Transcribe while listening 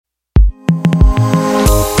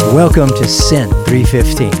Welcome to Sin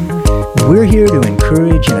 315. We're here to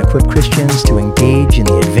encourage and equip Christians to engage in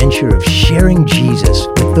the adventure of sharing Jesus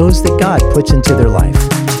with those that God puts into their life.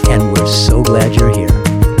 And we're so glad you're here.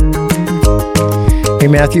 Hey,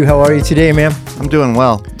 Matthew, how are you today, man? I'm doing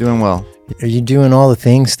well. Are you doing all the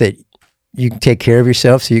things that you can take care of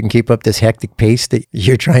yourself so you can keep up this hectic pace that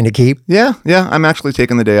you're trying to keep? Yeah. I'm actually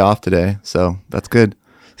taking the day off today, so that's good.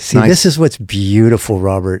 See, nice. This is what's beautiful,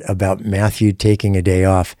 Robert, about Matthew taking a day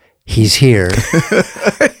off. He's here.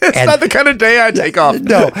 It's not the kind of day I take off.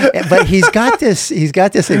 No, but he's got this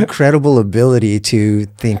incredible ability to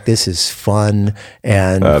think this is fun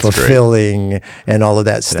and fulfilling great. And all of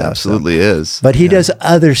that stuff. It absolutely is. But he does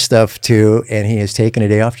other stuff too, and he has taken a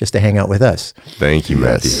day off just to hang out with us. Thank you,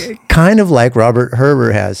 Matthew. Kind of like Robert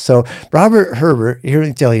Herbert has. So Robert Herbert, here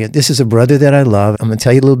to tell you, this is a brother that I love. I'm going to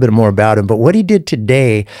tell you a little bit more about him. But what he did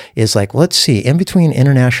today is like, let's see, in between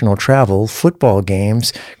international travel, football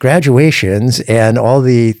games, graduations, and all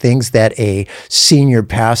the things that a senior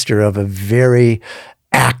pastor of a very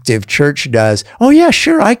active church does. Oh yeah,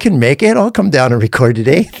 sure, I can make it. I'll come down and record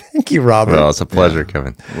today. Thank you, Robert. Well, it's a pleasure,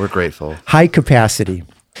 Kevin. We're grateful. High capacity.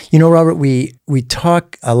 You know, Robert, we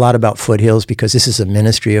talk a lot about Foothills because this is a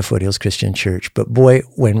ministry of Foothills Christian Church. But boy,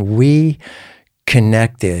 when we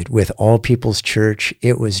connected with All People's Church,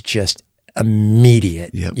 it was just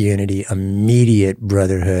immediate unity, immediate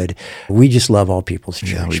brotherhood. We just love All People's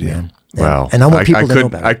Church, man. Wow. And I want people to know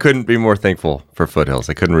about it. I couldn't be more thankful for Foothills.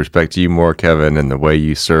 I couldn't respect you more, Kevin, and the way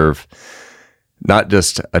you serve not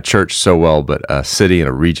just a church so well, but a city and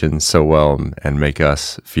a region so well, and make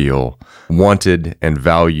us feel wanted and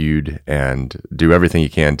valued, and do everything you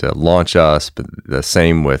can to launch us. But the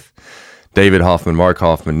same with David Hoffman, Mark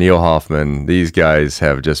Hoffman, Neil Hoffman. These guys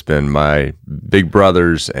have just been my big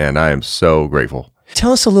brothers, and I am so grateful.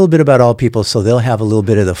 Tell us a little bit about All People so they'll have a little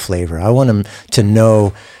bit of the flavor. I want them to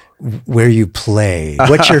know where you play,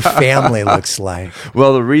 what your family looks like.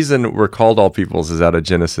 Well, the reason we're called All Peoples is out of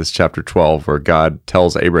Genesis chapter 12, where God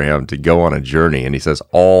tells Abraham to go on a journey, and he says,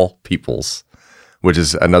 all peoples, which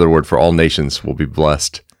is another word for all nations will be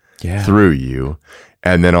blessed through you.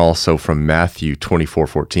 And then also from Matthew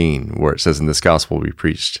 24:14, where it says, in this gospel will be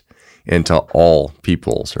preached into all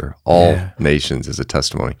peoples, or all nations as a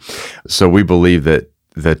testimony. So we believe that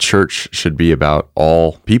the church should be about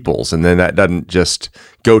all peoples. And then that doesn't just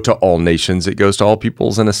go to all nations, it goes to all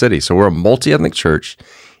peoples in a city. So we're a multi-ethnic church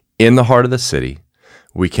in the heart of the city.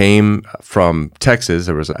 We came from Texas.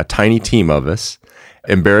 There was a tiny team of us.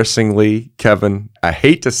 Embarrassingly, Kevin, I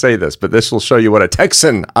hate to say this, but this will show you what a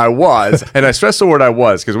Texan I was. And I stress the word I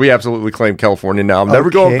was because we absolutely claim California now. I'm never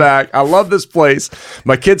going back. I love this place.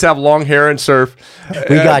 My kids have long hair and surf.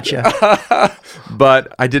 We got you.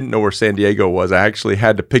 But I didn't know where San Diego was. I actually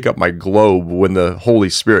had to pick up my globe when the Holy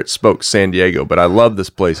Spirit spoke San Diego. But I love this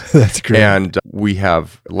place. That's great. And we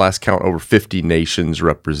have, last count, over 50 nations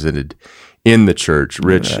represented in the church,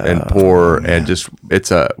 rich and poor, and just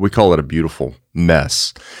we call it a beautiful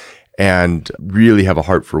mess, and really have a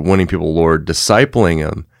heart for winning people, Lord, discipling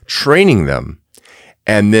them, training them.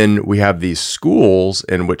 And then we have these schools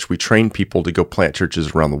in which we train people to go plant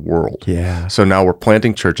churches around the world. Yeah. So now we're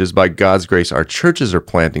planting churches. By God's grace, our churches are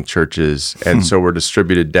planting churches. And so we're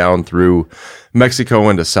distributed down through Mexico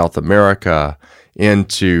into South America,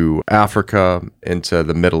 into Africa, into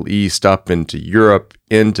the Middle East, up into Europe,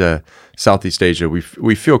 into Southeast Asia.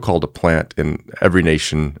 We feel called to plant in every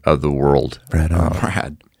nation of the world. Brad.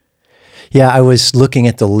 Yeah, I was looking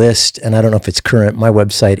at the list, and I don't know if it's current. My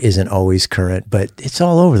website isn't always current, but it's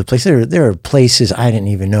all over the place. There are places I didn't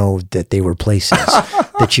even know that they were places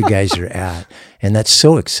that you guys are at, and that's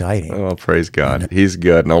so exciting. Oh, praise God. He's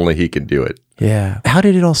good, and only He can do it. Yeah. How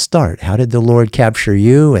did it all start? How did the Lord capture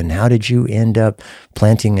you, and how did you end up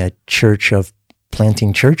planting a church of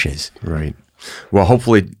planting churches? Right. Well,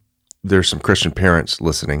 hopefully there's some Christian parents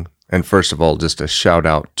listening. And first of all, just a shout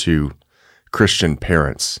out to Christian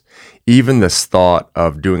parents. Even this thought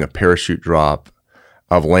of doing a parachute drop,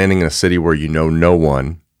 of landing in a city where you know no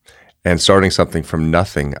one and starting something from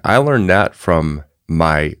nothing. I learned that from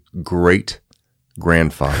my great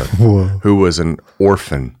grandfather, who was an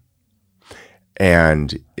orphan.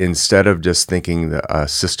 And instead of just thinking that a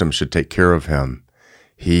system should take care of him,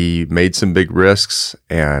 he made some big risks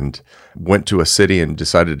and went to a city and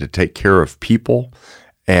decided to take care of people.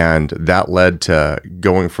 And that led to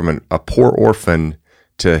going from a poor orphan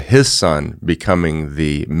to his son becoming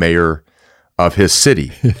the mayor of his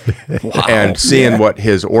city. Wow. And seeing what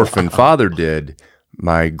his orphan father did,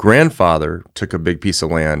 my grandfather took a big piece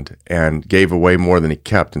of land and gave away more than he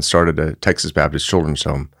kept and started a Texas Baptist children's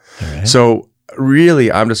home. Right. So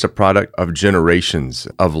really, I'm just a product of generations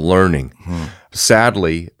of learning.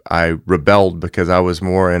 Sadly, I rebelled because I was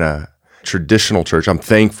more in a traditional church. I'm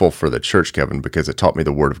thankful for the church, Kevin, because it taught me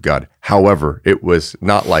the Word of God. However, it was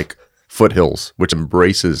not like Foothills, which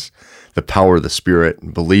embraces the power of the Spirit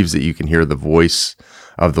and believes that you can hear the voice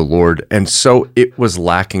of the Lord. And so it was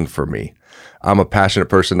lacking for me. I'm a passionate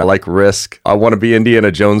person. I like risk. I want to be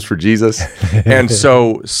Indiana Jones for Jesus. And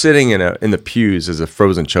so sitting in the pews as a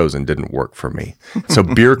frozen chosen didn't work for me. So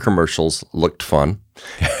beer commercials looked fun.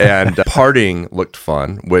 And partying looked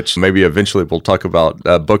fun, which maybe eventually we'll talk about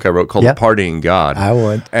a book I wrote called Partying God. I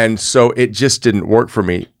would. And so it just didn't work for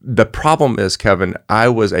me. The problem is, Kevin, I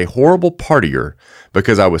was a horrible partier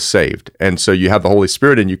because I was saved. And so you have the Holy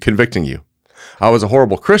Spirit in you convicting you. I was a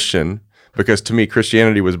horrible Christian because to me,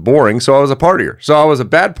 Christianity was boring, so I was a partier. So I was a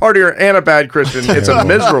bad partier and a bad Christian. It's a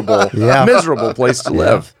miserable place to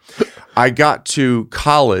live. I got to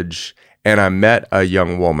college and I met a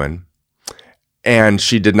young woman, and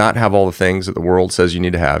she did not have all the things that the world says you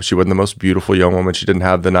need to have. She wasn't the most beautiful young woman. She didn't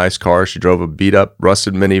have the nice car. She drove a beat-up,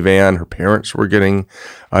 rusted minivan. Her parents were getting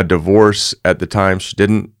a divorce at the time. She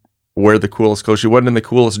didn't wear the coolest clothes. She wasn't in the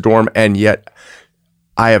coolest dorm, and yet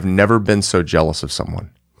I have never been so jealous of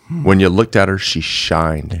someone. When you looked at her, she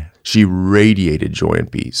shined. Yeah. She radiated joy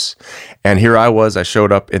and peace. And here I was. I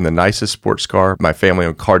showed up in the nicest sports car. My family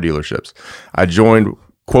owned car dealerships. I joined,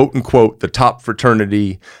 quote unquote, the top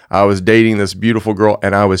fraternity. I was dating this beautiful girl,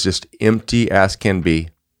 and I was just empty as can be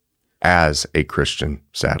as a Christian,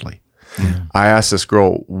 sadly. Yeah. I asked this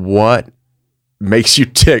girl, what makes you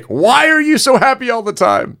tick? Why are you so happy all the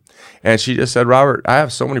time? And she just said, Robert, I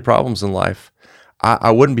have so many problems in life.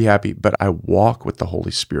 I wouldn't be happy, but I walk with the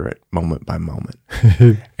Holy Spirit moment by moment.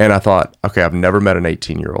 And I thought, okay, I've never met an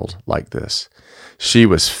 18-year-old like this. She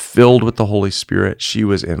was filled with the Holy Spirit. She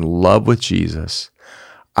was in love with Jesus.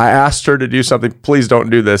 I asked her to do something. Please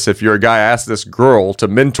don't do this. If you're a guy, I asked this girl to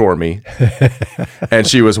mentor me. And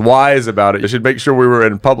she was wise about it. You should make sure we were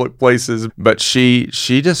in public places. But she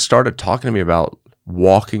just started talking to me about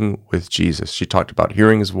walking with Jesus. She talked about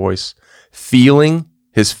hearing his voice, feeling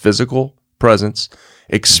his physical presence,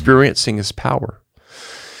 experiencing his power.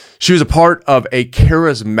 She was a part of a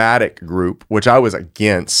charismatic group, which I was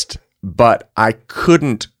against, but I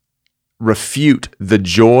couldn't refute the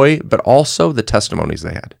joy, but also the testimonies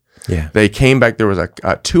they had. Yeah. They came back. There was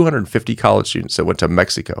 250 college students that went to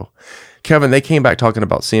Mexico. Kevin, they came back talking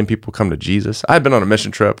about seeing people come to Jesus. I'd been on a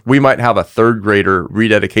mission trip. We might have a third grader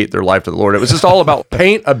rededicate their life to the Lord. It was just all about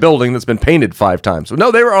paint a building that's been painted 5 times. So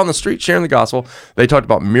no, they were on the street sharing the gospel. They talked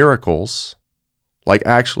about miracles, like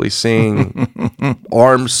actually seeing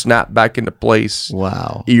arms snap back into place.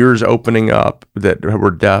 Wow. Ears opening up that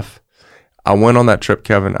were deaf. I went on that trip,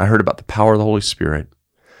 Kevin. I heard about the power of the Holy Spirit.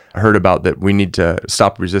 I heard about that we need to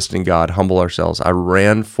stop resisting God, humble ourselves. I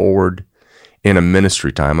ran forward in a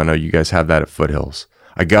ministry time. I know you guys have that at Foothills.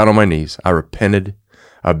 I got on my knees. I repented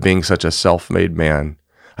of being such a self-made man.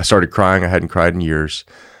 I started crying. I hadn't cried in years.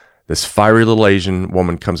 This fiery little Asian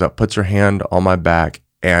woman comes up, puts her hand on my back,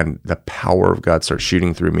 and the power of God starts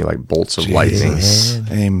shooting through me like bolts of lightning.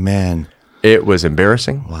 Amen. It was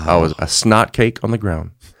embarrassing. Wow. I was a snot cake on the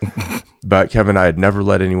ground. But Kevin, I had never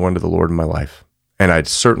led anyone to the Lord in my life. And I'd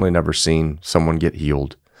certainly never seen someone get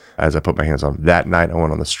healed as I put my hands on him. That night, I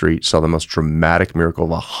went on the street, saw the most dramatic miracle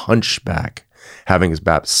of a hunchback having his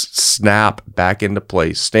back snap back into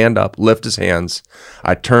place, stand up, lift his hands.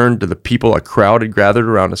 I turned to the people, a crowd had gathered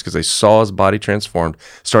around us because they saw his body transformed,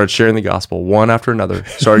 started sharing the gospel one after another,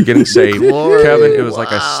 started getting saved. Kevin, it was like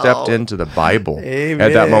I stepped into the Bible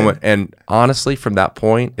at that moment. And honestly, from that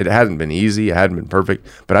point, it hadn't been easy, it hadn't been perfect,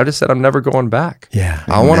 but I just said, I'm never going back. Yeah,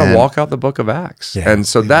 I want to walk out the book of Acts. Yeah. And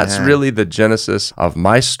so that's really the genesis of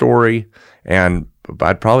my story. And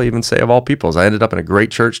I'd probably even say of all peoples, I ended up in a great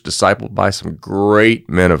church, discipled by some great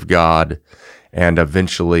men of God. And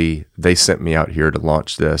eventually they sent me out here to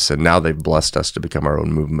launch this. And now they've blessed us to become our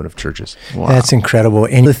own movement of churches. Wow. That's incredible.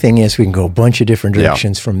 And the thing is, we can go a bunch of different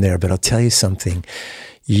directions from there. But I'll tell you something.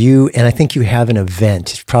 And I think you have an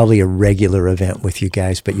event, it's probably a regular event with you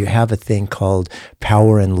guys, but you have a thing called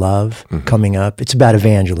Power and Love coming up. It's about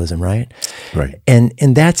evangelism, right? Right. And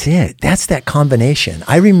that's it. That's that combination.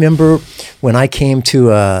 I remember when I came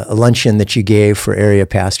to a luncheon that you gave for area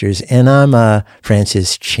pastors, and I'm a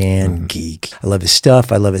Francis Chan geek. I love his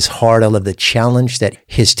stuff. I love his heart. I love the challenge that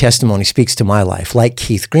his testimony speaks to my life, like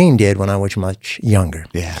Keith Green did when I was much younger.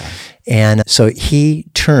 Yeah. And so he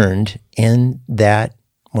turned in that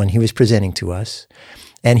when he was presenting to us,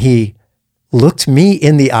 and he looked me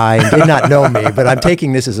in the eye and did not know me, but I'm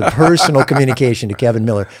taking this as a personal communication to Kevin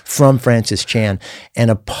Miller from Francis Chan,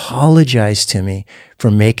 and apologized to me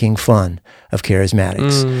for making fun of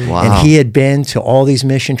charismatics. Wow. And he had been to all these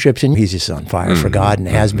mission trips, and he's just on fire for God, and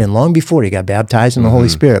has been long before he got baptized in the Holy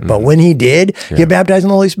Spirit. But when he did get baptized in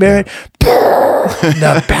the Holy Spirit,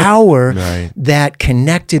 the power that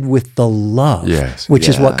connected with the love, which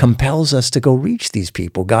is what compels us to go reach these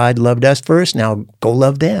people. God loved us first, now go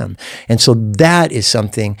love them. And so that is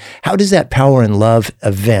something. How does that Power and Love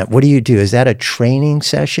event, what do you do? Is that a training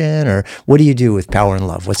session, or what do you do with Power and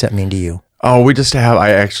Love? What's that mean to you? Oh, I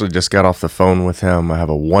actually just got off the phone with him. I have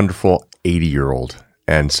a wonderful 80-year-old.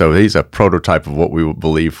 And so he's a prototype of what we would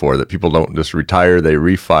believe for, that people don't just retire, they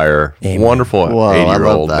refire. Amen. Wonderful Whoa,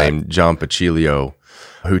 80-year-old I love that. named John Pacilio,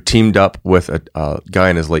 who teamed up with a guy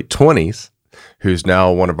in his late 20s, who's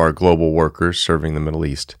now one of our global workers serving the Middle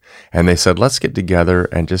East. And they said, let's get together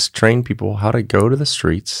and just train people how to go to the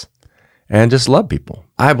streets and just love people.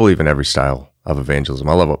 I believe in every style of evangelism.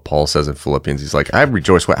 I love what Paul says in Philippians. He's like, I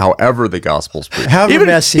rejoice however the gospel's preached. However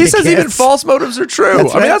messy he it says even gets. false motives are true.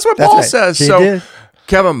 That's right. That's what That's Paul right. says. He So, did.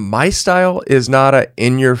 Kevin, my style is not a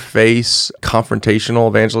in-your-face confrontational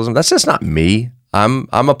evangelism. That's just not me. I'm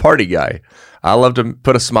a party guy. I love to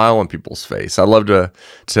put a smile on people's face. I love to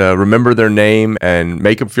remember their name and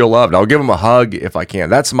make them feel loved. I'll give them a hug if I can.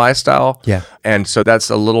 That's my style. Yeah. And so that's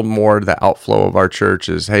a little more the outflow of our church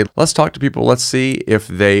is, hey, let's talk to people. Let's see if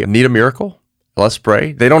they need a miracle. Let's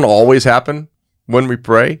pray. They don't always happen when we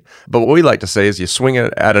pray, but what we like to say is you swing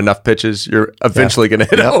it at enough pitches, you're eventually going to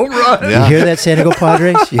hit a home run. You hear that, San Diego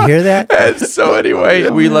Padres? You hear that? And so anyway,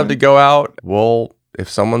 we love to go out. If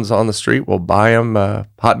someone's on the street, we'll buy them a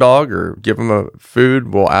hot dog or give them a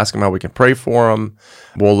food. We'll ask them how we can pray for them.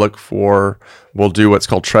 We'll do what's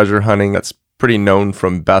called treasure hunting. That's pretty known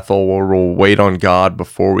from Bethel, where we'll wait on God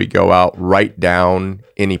before we go out, write down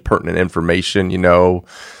any pertinent information,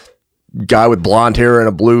 guy with blonde hair and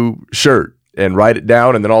a blue shirt, and write it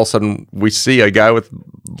down. And then all of a sudden we see a guy with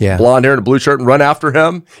blonde hair and a blue shirt and run after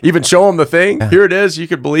him, even show him the thing. Yeah. Here it is. You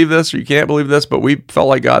could believe this or you can't believe this, but we felt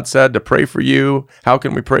like God said to pray for you. How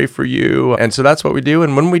can we pray for you? And so that's what we do.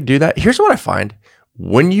 And when we do that, here's what I find.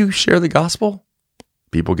 When you share the gospel,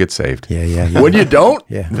 people get saved. Yeah. When you don't,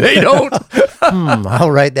 they don't.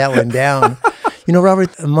 I'll write that one down.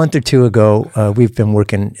 Robert, a month or two ago, we've been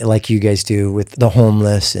working like you guys do with the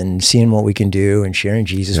homeless and seeing what we can do and sharing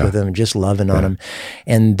Jesus with them and just loving on them.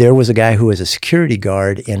 And there was a guy who was a security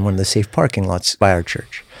guard in one of the safe parking lots by our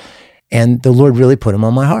church. And the Lord really put him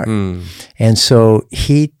on my heart. And so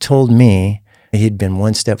he told me he'd been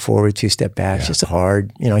one step forward, two step back. It's just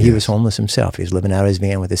hard. He was homeless himself. He was living out of his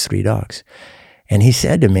van with his 3 dogs. And he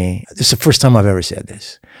said to me, this is the first time I've ever said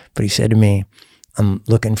this, but he said to me, I'm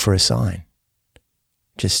looking for a sign.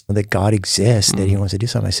 Just that God exists, that he wants to do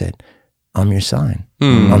something. I said, I'm your sign.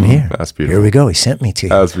 I'm here. That's beautiful. Here we go. He sent me to you.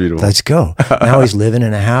 That's beautiful. Let's go. Now he's living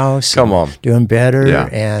in a house. Come on. Doing better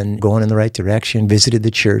and going in the right direction, visited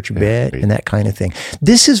the church a bit and that kind of thing.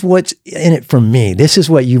 This is what's in it for me. This is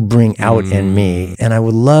what you bring out in me. And I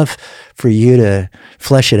would love for you to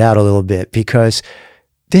flesh it out a little bit, because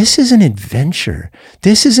this is an adventure.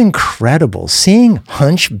 This is incredible. Seeing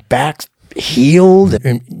hunchbacks healed,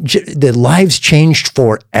 and the lives changed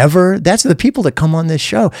forever. That's the people that come on this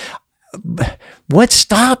show. What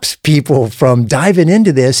stops people from diving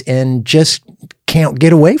into this and just can't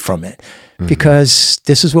get away from it? Because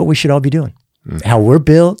this is what we should all be doing. How we're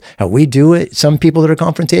built, how we do it. Some people that are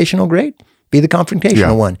confrontational, great. Be the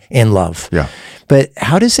confrontational one in love. Yeah. But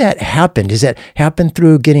how does that happen? Does that happen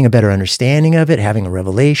through getting a better understanding of it, having a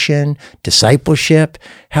revelation, discipleship?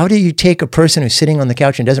 How do you take a person who's sitting on the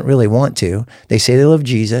couch and doesn't really want to? They say they love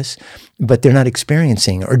Jesus, but they're not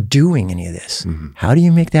experiencing or doing any of this. How do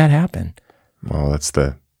you make that happen? Well, that's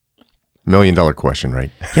the $1 million question,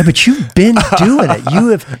 right? Yeah, but you've been doing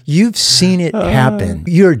it. You've seen it happen.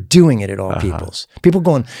 You're doing it at all peoples. People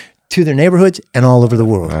going to their neighborhoods and all over the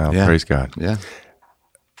world. Wow, praise God. Yeah.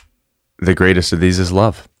 The greatest of these is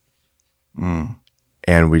love.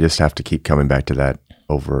 And we just have to keep coming back to that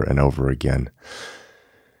over and over again.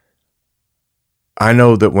 I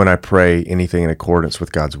know that when I pray anything in accordance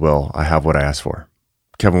with God's will, I have what I ask for.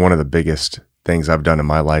 Kevin, one of the biggest things I've done in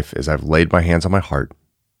my life is I've laid my hands on my heart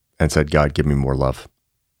and said, God, give me more love.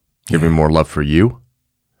 Give me more love for you.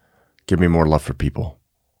 Give me more love for people.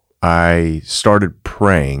 I started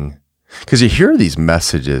praying, because you hear these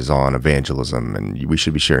messages on evangelism and we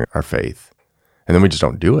should be sharing our faith, and then we just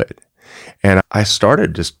don't do it. And I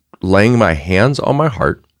started just laying my hands on my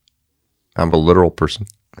heart. I'm a literal person.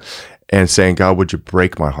 And saying, God, would you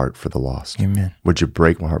break my heart for the lost? Amen. Would you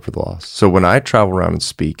break my heart for the lost? So when I travel around and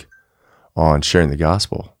speak, on sharing the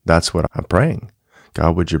gospel. That's what I'm praying.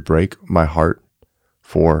 God, would you break my heart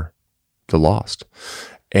for the lost?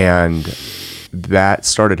 And that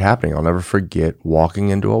started happening. I'll never forget walking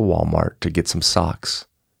into a Walmart to get some socks,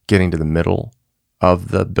 getting to the middle of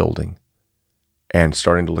the building and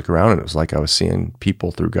starting to look around. And it was like I was seeing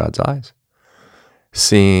people through God's eyes,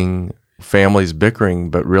 seeing families bickering,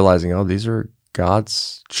 but realizing, oh, these are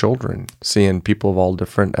God's children, seeing people of all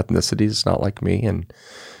different ethnicities, not like me. And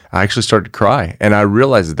I actually started to cry. And I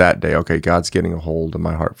realized that day, okay, God's getting a hold of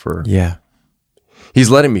my heart for, He's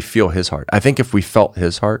letting me feel his heart. I think if we felt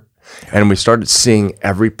his heart and we started seeing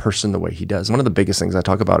every person the way he does, one of the biggest things I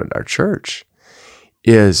talk about at our church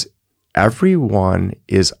is everyone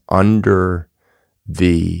is under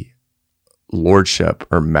the lordship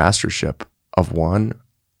or mastership of one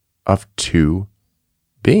of two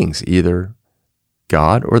beings, either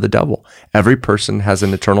God or the devil. Every person has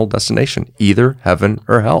an eternal destination, either heaven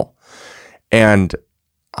or hell. And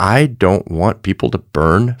I don't want people to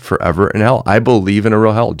burn forever in hell. I believe in a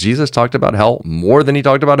real hell. Jesus talked about hell more than he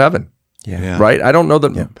talked about heaven. Right? I don't know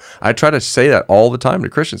that. I try to say that all the time to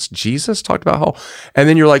Christians. Jesus talked about hell. And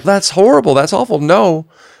then you're like, that's horrible. That's awful. No.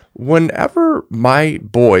 Whenever my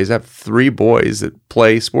boys, I have 3 boys that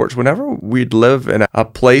play sports, whenever we'd live in a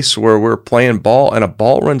place where we're playing ball and a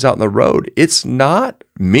ball runs out in the road, it's not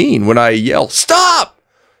mean when I yell, stop!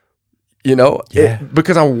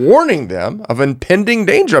 Because I'm warning them of impending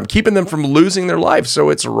danger. I'm keeping them from losing their life.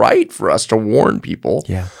 So it's right for us to warn people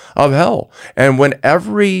of hell. And when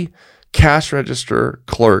every cash register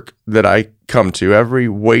clerk that I come to, every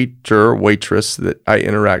waiter, waitress that I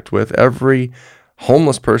interact with, every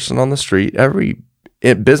homeless person on the street, every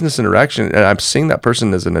business interaction, and I'm seeing that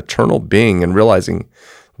person as an eternal being and realizing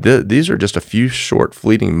these are just a few short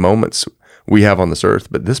fleeting moments we have on this earth,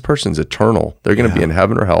 but this person's eternal. They're going to be in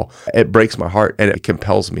heaven or hell. It breaks my heart and it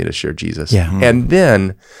compels me to share Jesus. And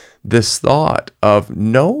then this thought of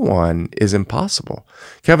no one is impossible.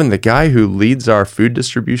 Kevin, the guy who leads our food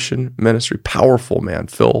distribution ministry, powerful man,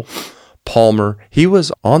 Phil Palmer, he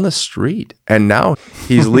was on the street and now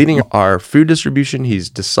he's leading our food distribution. He's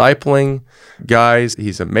discipling guys.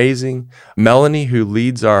 He's amazing. Melanie, who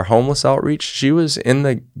leads our homeless outreach, she was in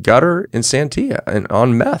the gutter in Santia and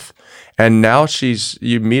on meth. And now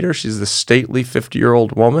you meet her, she's the stately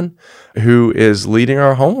 50-year-old woman who is leading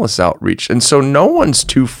our homeless outreach. And so no one's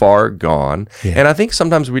too far gone. And I think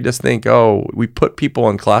sometimes we just think, we put people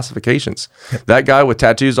in classifications. That guy with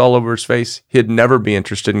tattoos all over his face, he'd never be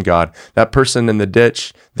interested in God. That person in the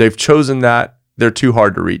ditch, they've chosen that, they're too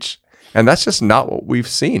hard to reach. And that's just not what we've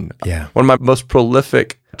seen. One of my most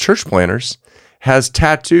prolific church planners has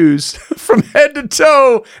tattoos from head to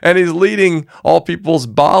toe, and he's leading All People's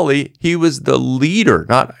Bali. He was the leader,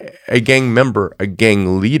 not a gang member, a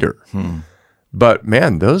gang leader. But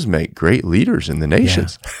man, those make great leaders in the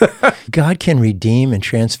nations. God can redeem and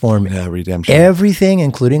transform redemption. everything,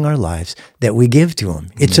 including our lives, that we give to him.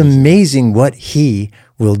 It's amazing what he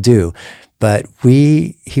will do. But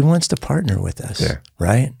he wants to partner with us,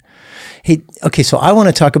 right? Okay, so I want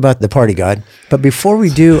to talk about the party God, but before we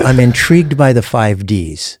do, I'm intrigued by the 5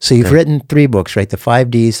 Ds. So you've written 3 books, right? The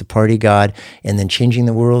 5 Ds, the party God, and then changing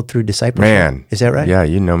the world through discipleship. Man. Is that right? Yeah,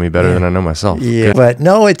 you know me better than I know myself. Yeah, but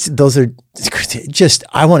no, those are just,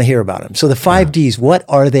 I want to hear about them. So the 5 Ds, what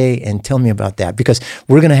are they? And tell me about that, because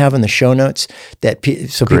we're going to have in the show notes that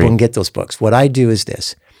so people can get those books. What I do is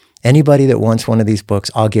this. Anybody that wants one of these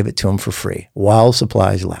books, I'll give it to them for free while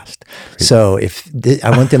supplies last. So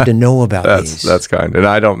I want them to know about these. That's kind. And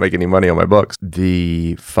I don't make any money on my books.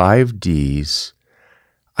 The 5 Ds,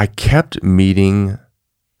 I kept meeting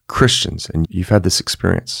Christians, and you've had this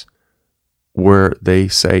experience, where they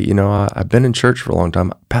say, I've been in church for a long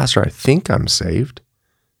time. Pastor, I think I'm saved.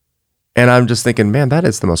 And I'm just thinking, man, that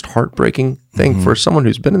is the most heartbreaking thing for someone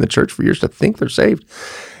who's been in the church for years to think they're saved.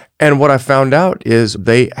 And what I found out is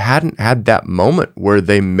they hadn't had that moment where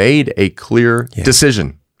they made a clear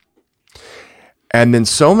decision. And then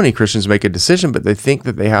so many Christians make a decision, but they think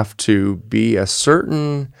that they have to be a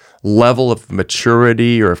certain level of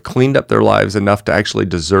maturity or have cleaned up their lives enough to actually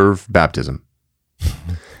deserve baptism.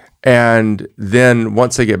 And then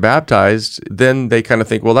once they get baptized, then they kind of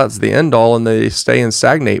think, well, that's the end all, and they stay and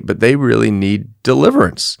stagnate, but they really need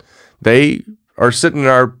deliverance. They are sitting in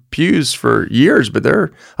our pews for years, but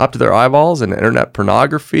they're up to their eyeballs in internet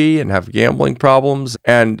pornography and have gambling problems.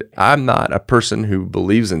 And I'm not a person who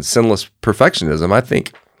believes in sinless perfectionism. I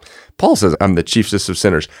think Paul says I'm the chiefest of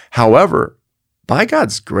sinners. However, by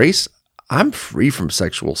God's grace, I'm free from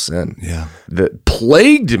sexual sin that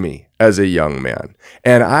plagued me as a young man.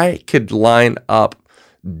 And I could line up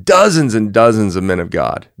dozens and dozens of men of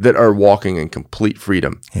God that are walking in complete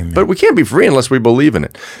freedom. Amen. But we can't be free unless we believe in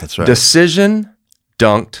it. That's right. Decision,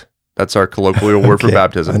 dunked. That's our colloquial word for Okay,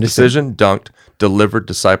 baptism. understand. Decision, dunked, delivered,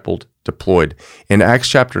 discipled, deployed. In Acts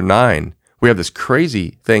chapter 9, we have this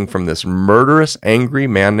crazy thing from this murderous, angry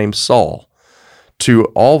man named Saul to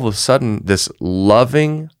all of a sudden this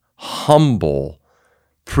loving, humble,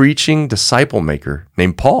 preaching disciple maker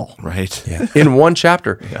named Paul. Right. Yeah. In one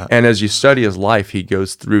chapter. Yeah. And as you study his life, he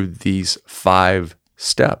goes through these 5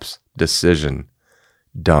 steps: decision,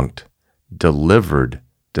 dunked, delivered,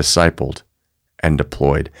 discipled, and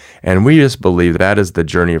deployed. And we just believe that is the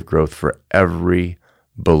journey of growth for every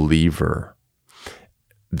believer,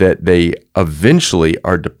 that they eventually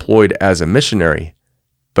are deployed as a missionary.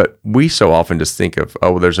 But we so often just think of,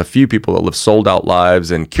 oh, there's a few people that live sold out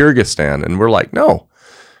lives in Kyrgyzstan. And we're like, no,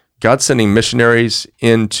 God's sending missionaries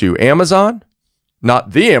into Amazon,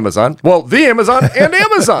 not the Amazon. Well, the Amazon and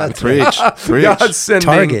Amazon. Preach. God's sending,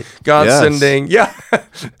 Target. God's Yes.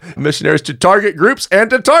 sending, missionaries to target groups and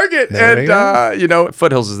to Target. There And, you go.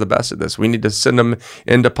 Foothills is the best at this. We need to send them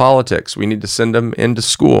into politics. We need to send them into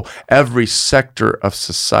school. Every sector of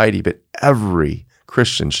society, but every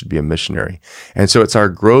Christian should be a missionary. And so it's our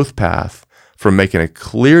growth path from making a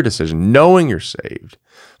clear decision, knowing you're saved,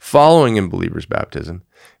 following in believers' baptism,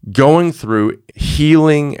 going through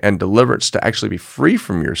healing and deliverance to actually be free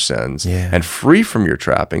from your sins and free from your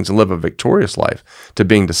trappings and live a victorious life, to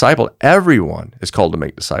being discipled. Everyone is called to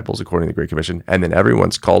make disciples according to the Great Commission, and then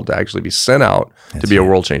everyone's called to actually be sent out to be a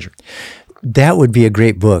world changer. That would be a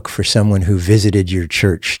great book for someone who visited your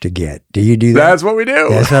church to get. Do you do that? That's what we do.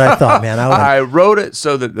 That's what I thought, man. I wrote it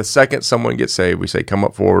so that the second someone gets saved, we say, come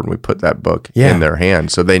up forward, and we put that book Yeah. in their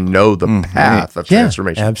hand so they know the path of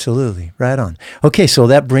transformation. Absolutely. Right on. Okay, so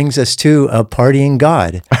that brings us to a partying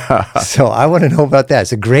God. So I want to know about that.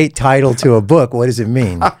 It's a great title to a book. What does it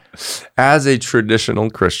mean? As a traditional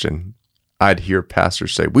Christian, I'd hear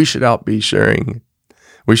pastors say, we should be sharing,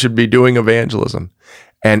 we should be doing evangelism.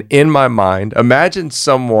 And in my mind, imagine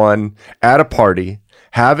someone at a party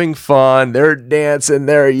having fun, they're dancing,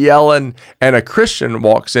 they're yelling, and a Christian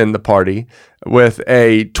walks in the party with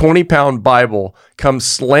a 20-pound Bible, comes,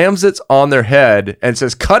 slams it on their head, and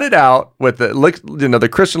says, cut it out. The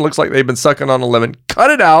Christian looks like they've been sucking on a lemon.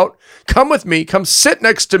 Cut it out. Come with me. Come sit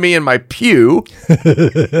next to me in my pew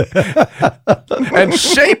and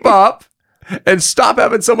shape up. And stop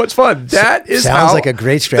having so much fun. That is Sounds like a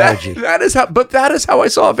great strategy. That is how I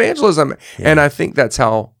saw evangelism. Yeah. And I think that's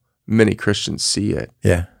how many Christians see it.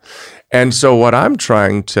 Yeah. And so what I'm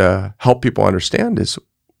trying to help people understand is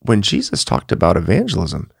when Jesus talked about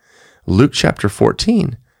evangelism, Luke chapter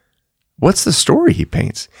 14, what's the story he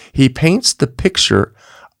paints? He paints the picture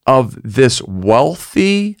of this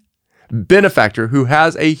wealthy benefactor who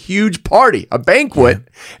has a huge party, a banquet,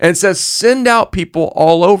 and says, send out people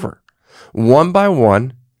all over. One by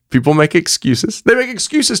one, people make excuses. They make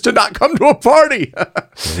excuses to not come to a party.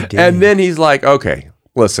 And then he's like, okay,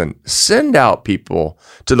 listen, send out people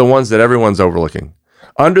to the ones that everyone's overlooking,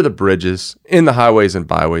 under the bridges, in the highways and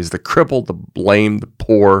byways, the crippled, the lame, the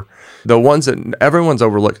poor, the ones that everyone's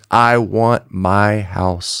overlooked. I want my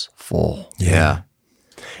house full. Yeah.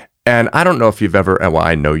 And I don't know if you've ever, well,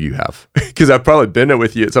 I know you have, because I've probably been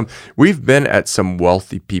with you at we've been at some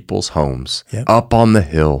wealthy people's homes up on the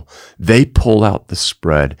hill. They pull out the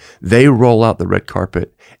spread. They roll out the red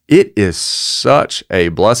carpet. It is such a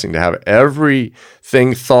blessing to have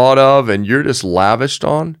everything thought of and you're just lavished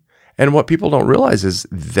on. And what people don't realize is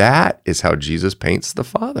that is how Jesus paints the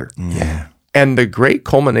Father. Yeah. And the great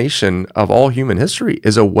culmination of all human history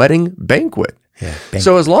is a wedding banquet. Yeah.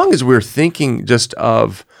 So as long as we're thinking just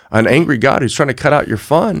of an angry God who's trying to cut out your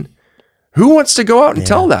fun, who wants to go out and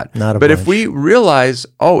tell that? Not a But bunch. if we realize,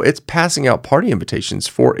 it's passing out party invitations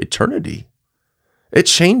for eternity, it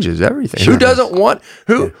changes everything. Sure Who doesn't want,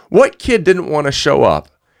 what kid didn't want to show up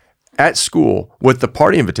at school with the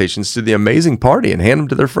party invitations to the amazing party and hand them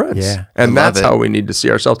to their friends? Yeah. And I love that's it. how we need to see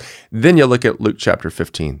ourselves. Then you look at Luke chapter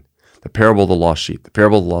 15, the parable of the lost sheep, the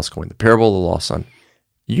parable of the lost coin, the parable of the lost son.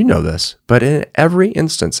 You know this, but in every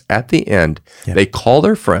instance, at the end, they call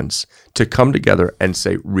their friends to come together and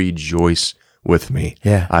say, rejoice with me.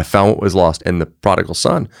 Yeah. I found what was lost. And the prodigal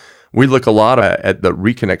son, we look a lot at the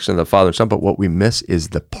reconnection of the father and son, but what we miss is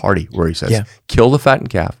the party where he says, kill the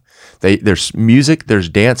fattened calf. There's music, there's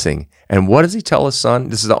dancing. And what does he tell his son?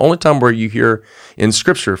 This is the only time where you hear in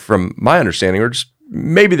scripture, from my understanding, or just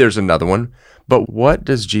maybe there's another one, but what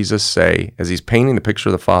does Jesus say as he's painting the picture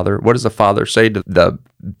of the father? What does the father say to the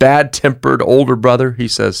bad-tempered older brother? He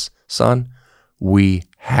says, son, we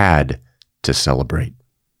had to celebrate.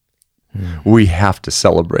 We have to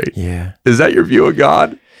celebrate. Yeah. Is that your view of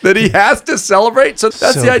God? That he has to celebrate? So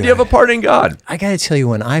that's So the idea good. of a parting God. I got to tell you,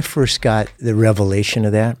 when I first got the revelation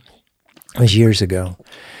of that, it was years ago.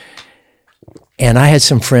 And I had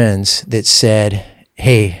some friends that said,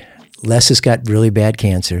 hey, Les has got really bad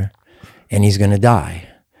cancer and he's going to die.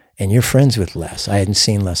 And you're friends with Les. I hadn't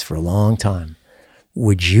seen Les for a long time.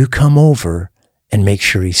 Would you come over and make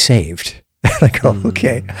sure he's saved? And I go,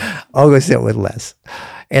 okay, I'll go sit with Les.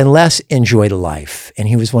 And Les enjoyed life, and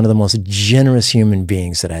he was one of the most generous human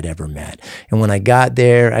beings that I'd ever met. And when I got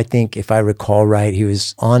there, I think, if I recall right, he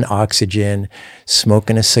was on oxygen,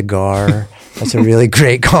 smoking a cigar. That's a really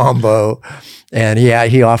great combo. And yeah,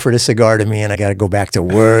 he offered a cigar to me, and I got to go back to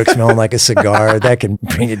work, smelling like a cigar. That can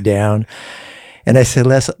bring it down. And I said,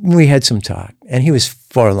 Les, we had some talk, and he was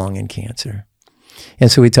far along in cancer.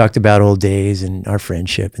 And so we talked about old days and our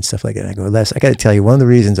friendship and stuff like that. And I go, Les, I got to tell you, one of the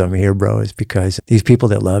reasons I'm here, bro, is because these people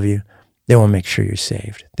that love you, they want to make sure you're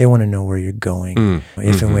saved. They want to know where you're going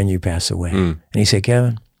if and when you pass away. And he said,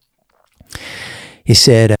 Kevin, he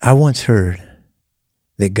said, I once heard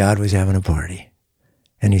that God was having a party.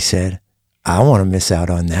 And he said, I want to miss out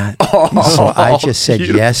on that. So I just said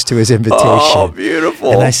yes to his invitation. Oh,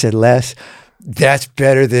 beautiful. And I said, Les, that's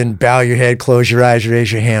better than bow your head, close your eyes,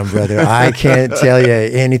 raise your hand, brother. I can't tell you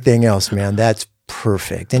anything else, man. That's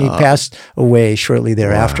perfect. And he passed away shortly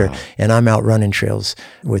thereafter, and I'm out running trails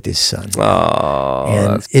with his son. Oh,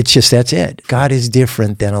 And it's just, that's it. God is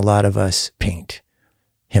different than a lot of us paint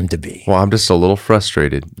him to be. well, I'm just a little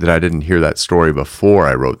frustrated that I didn't hear that story before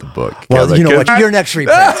I wrote the book. Well, Kevin, you know what? 'cause Your next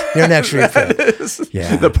reprint. Your next reprint.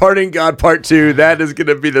 Yeah. The Parting God Part 2, that is going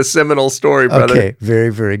to be the seminal story, brother. Okay,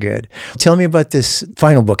 very, very good. Tell me about this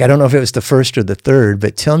final book. I don't know if it was the first or the third,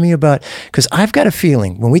 but tell me about, because I've got a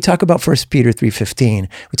feeling when we talk about 1 Peter 3:15,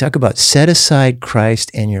 we talk about set aside Christ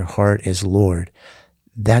in your heart as Lord.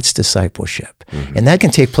 That's discipleship. And that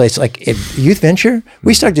can take place, like at Youth Venture,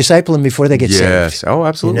 we start discipling before they get Yes. saved. Oh,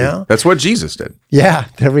 absolutely. You know? That's what Jesus did. Yeah,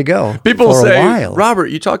 there we go. People For a say, while. Robert,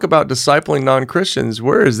 you talk about discipling non-Christians.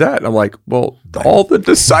 Where is that? And I'm like, well, all the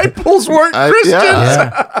disciples weren't Christians.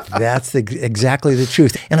 Yeah, that's exactly the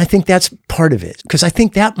truth. And I think that's part of it, because I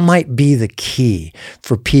think that might be the key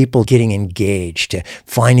for people getting engaged, to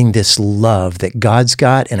finding this love that God's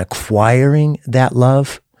got and acquiring that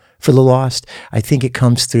love for the lost. I think it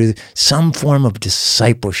comes through some form of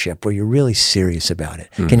discipleship where you're really serious about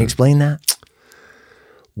it. Can you explain that?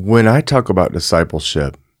 When I talk about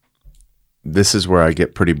discipleship, this is where I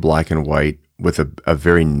get pretty black and white with a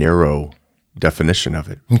very narrow definition of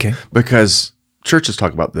it. Okay. Because churches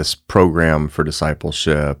talk about this program for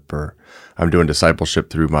discipleship, or I'm doing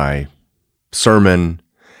discipleship through my sermon.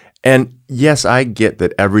 And yes, I get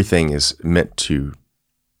that everything is meant to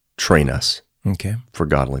train us Okay. for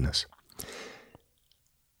godliness.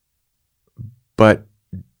 But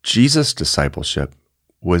Jesus' discipleship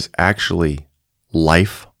was actually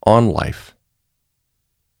life on life,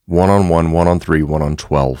 1-on-1, 1-on-3,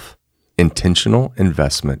 1-on-12, intentional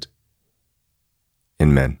investment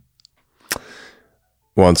in men.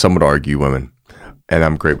 Well, and some would argue women, and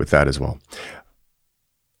I'm great with that as well.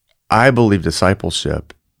 I believe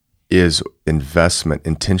discipleship is investment,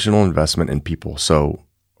 intentional investment in people. So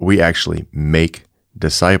we actually make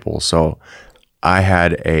disciples. So I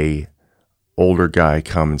had a older guy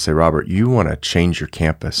come and say, Robert, you want to change your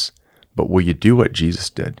campus, but will you do what Jesus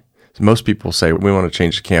did? So most people say, we want to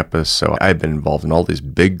change the campus. So I've been involved in all these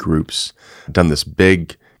big groups, done this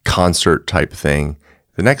big concert type thing.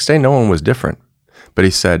 The next day, no one was different. But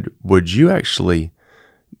he said, would you actually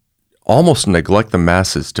almost neglect the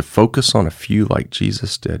masses to focus on a few like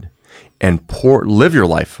Jesus did and live your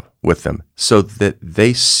life with them so that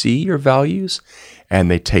they see your values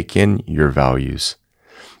and they take in your values?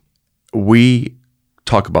 We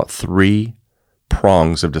talk about 3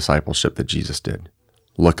 prongs of discipleship that Jesus did.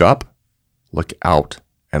 Look up, look out,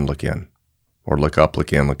 and look in. Or look up,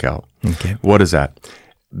 look in, look out. Okay. What is that?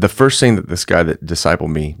 The first thing that this guy that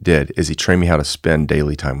discipled me did is he trained me how to spend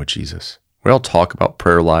daily time with Jesus. We all talk about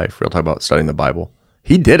prayer life. We all talk about studying the Bible.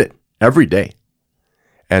 He did it every day.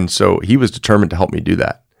 And so he was determined to help me do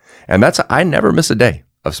that. And I never miss a day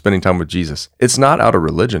of spending time with Jesus. It's not out of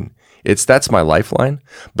religion. That's my lifeline,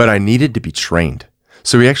 but I needed to be trained.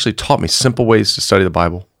 So he actually taught me simple ways to study the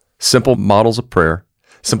Bible, simple models of prayer,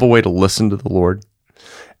 simple way to listen to the Lord.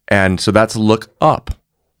 And so that's look up.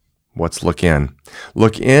 What's look in?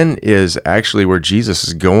 Look in is actually where Jesus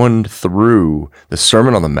is going through the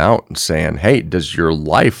Sermon on the Mount and saying, hey, does your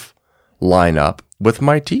life line up with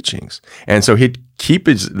my teachings? And so he'd keep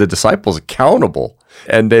the disciples accountable,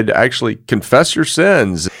 and they'd actually confess your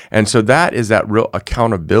sins. And so that is that real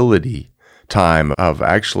accountability time of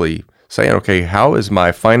actually saying, okay, how is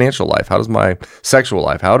my financial life? How does my sexual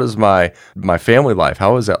life? How does my family life?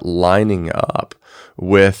 How is that lining up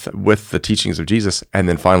with the teachings of Jesus? And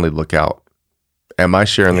then finally look out. Am I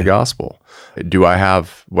sharing the gospel? Do I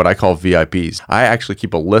have what I call VIPs? I actually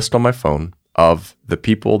keep a list on my phone of the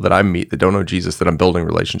people that I meet that don't know Jesus that I'm building a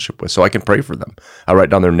relationship with, so I can pray for them. I write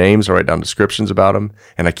down their names, I write down descriptions about them,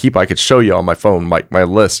 and I could show you on my phone my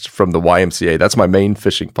list from the YMCA. That's my main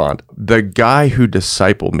fishing pond. The guy who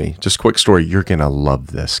discipled me, just quick story, you're going to love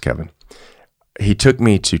this, Kevin. He took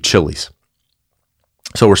me to Chili's.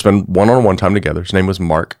 So we're spending one-on-one time together. His name was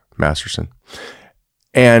Mark Masterson.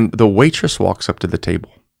 And the waitress walks up to the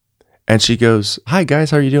table and she goes, "Hi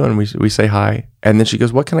guys, how are you doing?" We say hi. And then she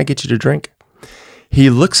goes, "What can I get you to drink?" He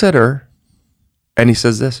looks at her and he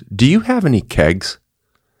says this, "Do you have any kegs?"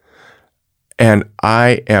 And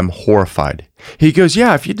I am horrified. He goes,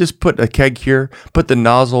 "Yeah, if you just put a keg here, put the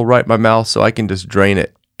nozzle right in my mouth so I can just drain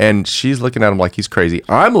it." And she's looking at him like he's crazy.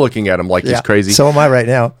 I'm looking at him like he's crazy. So am I right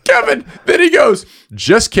now. Kevin, then he goes,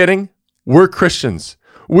 "Just kidding. We're Christians.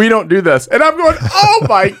 We don't do this." And I'm going, oh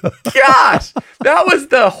my gosh, that was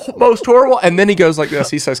the most horrible. And then he goes like this.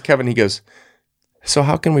 He says, "Kevin," he goes, "So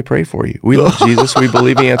how can we pray for you? We love Jesus. We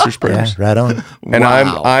believe he answers prayers." Yeah, right on. And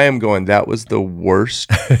I am going, that was the worst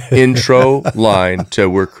intro line to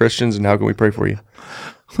 "We're Christians and how can we pray for you?"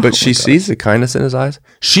 But she sees the kindness in his eyes.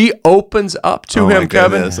 She opens up to him,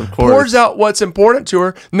 Kevin, goodness, of course. pours out what's important to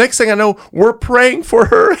her. Next thing I know, we're praying for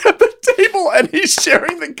her at the table and he's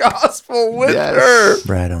sharing the gospel with her.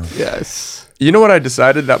 Right on. Yes. You know what I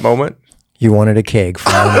decided that moment? You wanted a keg for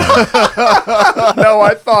No,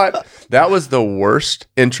 I thought that was the worst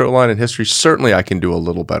intro line in history. Certainly I can do a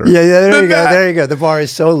little better. Yeah, there you go. There you go. The bar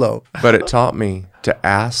is so low. But it taught me to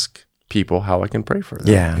ask people how I can pray for them.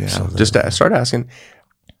 Yeah, absolutely. Just to start asking.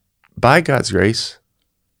 By God's grace,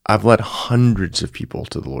 I've led hundreds of people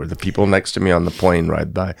to the Lord. The people next to me on the plane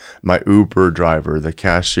ride by, my Uber driver, the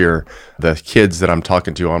cashier, the kids that I'm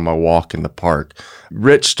talking to on my walk in the park,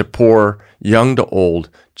 rich to poor, young to old,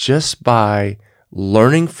 just by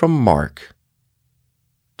learning from Mark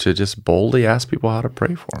to just boldly ask people how to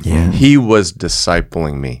pray for him. Yeah. He was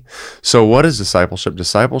discipling me. So what is discipleship?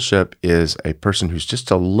 Discipleship is a person who's just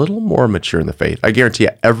a little more mature in the faith. I guarantee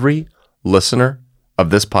you, every listener of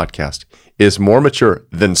this podcast is more mature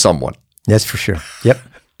than someone. That's for sure. Yep.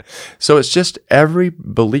 So it's just every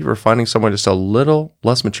believer finding someone just a little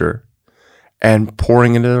less mature and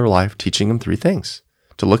pouring into their life, teaching them three things.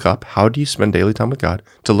 To look up, how do you spend daily time with God?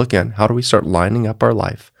 To look in, how do we start lining up our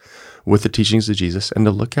life with the teachings of Jesus? And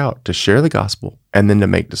to look out, to share the gospel, and then to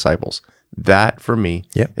make disciples. That, for me,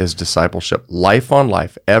 is discipleship. Life on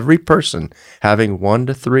life. Every person having 1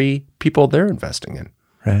 to 3 people they're investing in.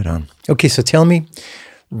 Right on. Okay, so tell me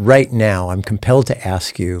right now, I'm compelled to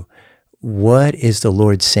ask you, what is the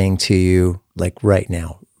Lord saying to you, like right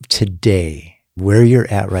now, today, where you're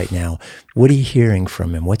at right now? What are you hearing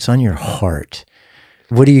from him? What's on your heart?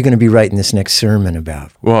 What are you going to be writing this next sermon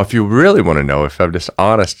about? Well, if you really want to know, if I'm just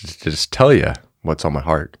honest to just tell you what's on my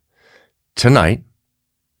heart, tonight,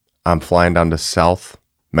 I'm flying down to South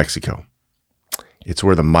Mexico. It's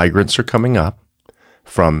where the migrants are coming up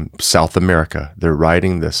from South America. They're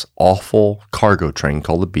riding this awful cargo train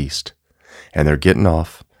called the Beast, and they're getting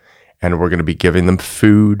off, and we're going to be giving them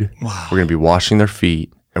food. Wow. We're going to be washing their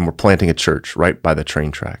feet, and we're planting a church right by the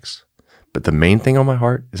train tracks. But the main thing on my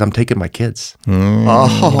heart is I'm taking my kids.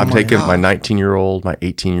 I'm taking my 19-year-old, my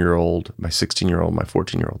 18-year-old, my 16-year-old, my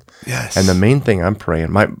 14-year-old. Yes. And the main thing I'm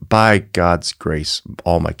praying, by God's grace,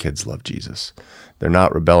 all my kids love Jesus. They're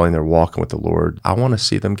not rebelling. They're walking with the Lord. I want to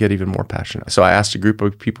see them get even more passionate. So I asked a group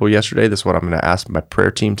of people yesterday, this is what I'm going to ask my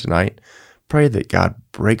prayer team tonight. Pray that God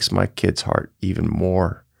breaks my kids' heart even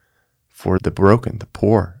more for the broken, the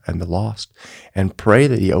poor, and the lost. And pray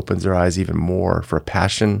that he opens their eyes even more for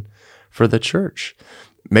passion for the church.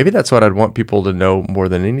 Maybe that's what I'd want people to know more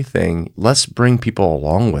than anything. Let's bring people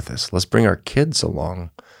along with us. Let's bring our kids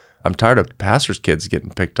along. I'm tired of pastors' kids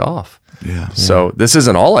getting picked off. Yeah. So this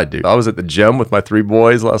isn't all I do. I was at the gym with my 3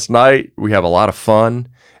 boys last night. We have a lot of fun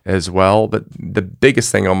as well. But the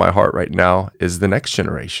biggest thing on my heart right now is the next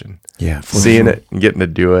generation. Yeah. Seeing it and getting to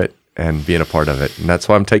do it and being a part of it. And that's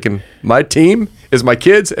why I'm taking my team is my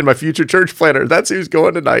kids and my future church planner. That's who's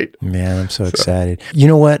going tonight. Man, I'm so excited. You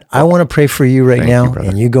know what? I want to pray for you right now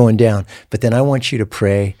and you going down. But then I want you to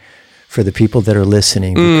pray for the people that are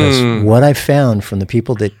listening, because what I found from the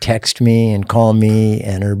people that text me and call me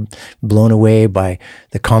and are blown away by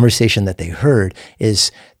the conversation that they heard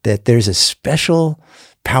is that there's a special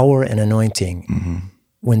power and anointing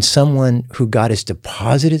when someone who God has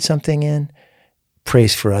deposited something in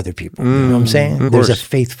prays for other people. You know what I'm saying? Of There's a course.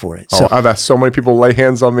 faith for it. Oh, I've asked so many people to lay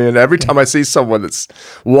hands on me, and every time I see someone that's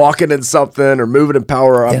walking in something or moving in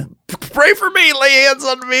power, pray for me, lay hands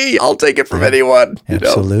on me. I'll take it from anyone.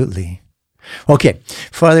 Absolutely. Okay,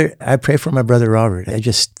 Father, I pray for my brother Robert. I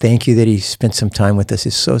just thank you that he spent some time with us.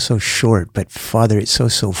 It's so short, but Father, it's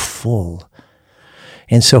so full.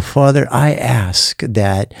 And so, Father, I ask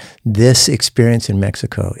that this experience in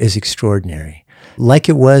Mexico is extraordinary. Like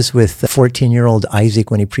it was with the 14-year-old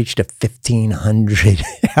Isaac when he preached to 1,500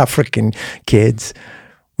 African kids.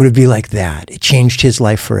 Would it be like that? It changed his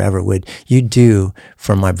life forever. Would you do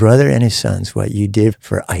for my brother and his sons what you did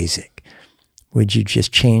for Isaac? Would you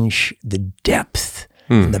just change the depth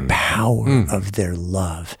and the power of their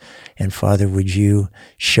love? And Father, would you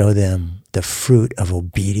show them the fruit of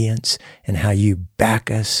obedience and how you back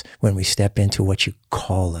us when we step into what you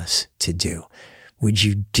call us to do? Would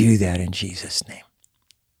you do that in Jesus' name?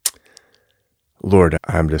 Lord,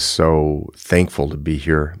 I'm just so thankful to be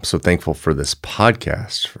here. I'm so thankful for this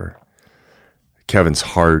podcast, for Kevin's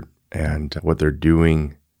heart and what they're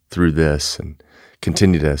doing through this, and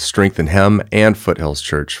continue to strengthen him and Foothills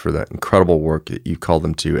Church for the incredible work that you call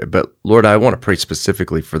them to. But Lord, I want to pray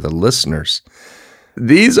specifically for the listeners.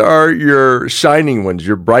 These are your shining ones,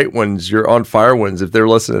 your bright ones, your on fire ones, if they're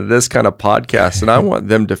listening to this kind of podcast. And I want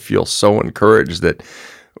them to feel so encouraged that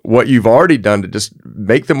what you've already done to just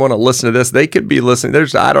make them want to listen to this. They could be listening.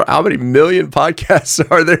 There's, I don't know how many million podcasts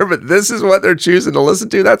are there, but this is what they're choosing to listen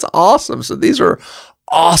to. That's awesome. So these are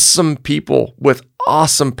awesome people with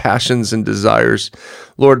awesome passions and desires.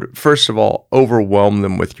 Lord, first of all, overwhelm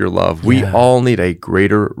them with your love. We all need a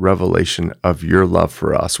greater revelation of your love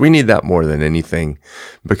for us. We need that more than anything,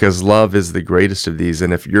 because love is the greatest of these.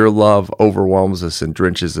 And if your love overwhelms us and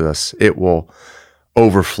drenches us, it will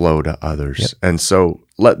overflow to others. Yep. And so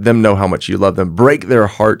let them know how much you love them. Break their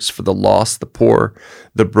hearts for the lost, the poor,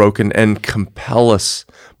 the broken, and compel us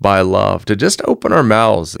by love to just open our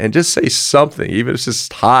mouths and just say something, even if it's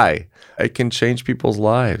just hi. It can change people's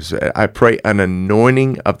lives. I pray an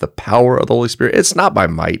anointing of the power of the Holy Spirit. It's not by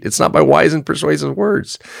might. It's not by wise and persuasive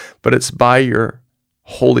words, but it's by your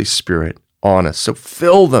Holy Spirit on us. So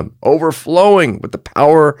fill them, overflowing with the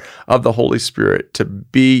power of the Holy Spirit to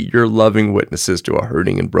be your loving witnesses to a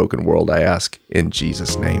hurting and broken world, I ask in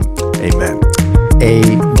Jesus' name. Amen.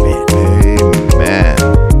 Amen.